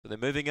They're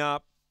moving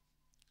up.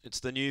 It's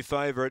the new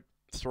favourite,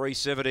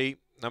 370,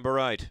 number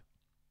 8.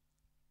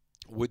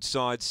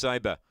 Woodside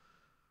Sabre.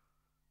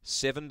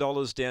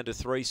 $7 down to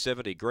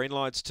 370. Green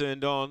light's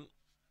turned on.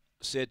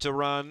 Set to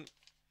run.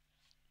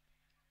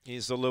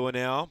 Here's the lure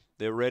now.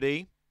 They're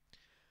ready.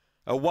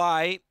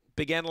 Away.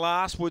 Began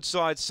last,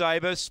 Woodside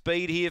Sabre.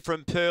 Speed here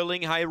from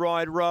Perling,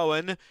 Hayride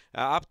Rowan.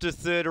 Up to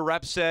third, a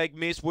Rapsag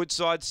Miss.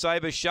 Woodside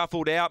Sabre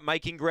shuffled out,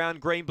 making ground,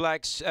 Green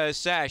Black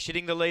Sash.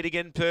 Hitting the lead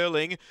again,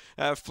 Perling.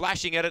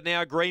 Flashing at it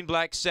now, Green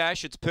Black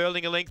Sash. It's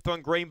Perling a length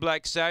on Green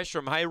Black Sash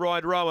from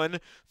Hayride Rowan.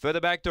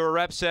 Further back to a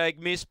Rapsag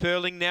Miss.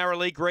 Perling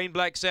narrowly, Green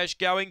Black Sash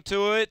going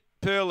to it.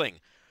 Perling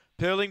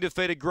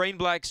defeated Green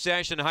Black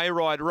Sash and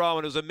Hayride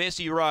Rowan. It was a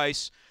messy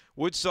race.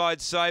 Woodside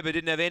Sabre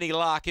didn't have any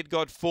luck. It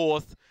got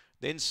fourth.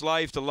 Then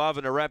Slave to Love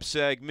and a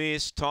Rapsag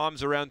Miss.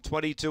 Times around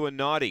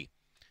 22:90.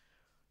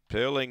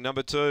 Perling,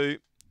 number 2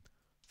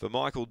 for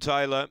Michael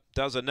Taylor.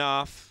 Does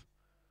enough.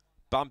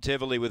 Bumped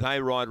heavily with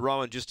Hayride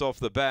Rowan just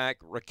off the back.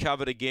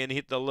 Recovered again,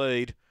 hit the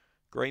lead.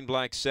 Green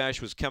Black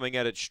Sash was coming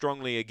at it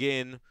strongly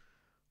again.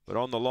 But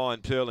on the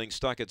line, Perling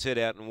stuck its head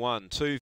out and won. 2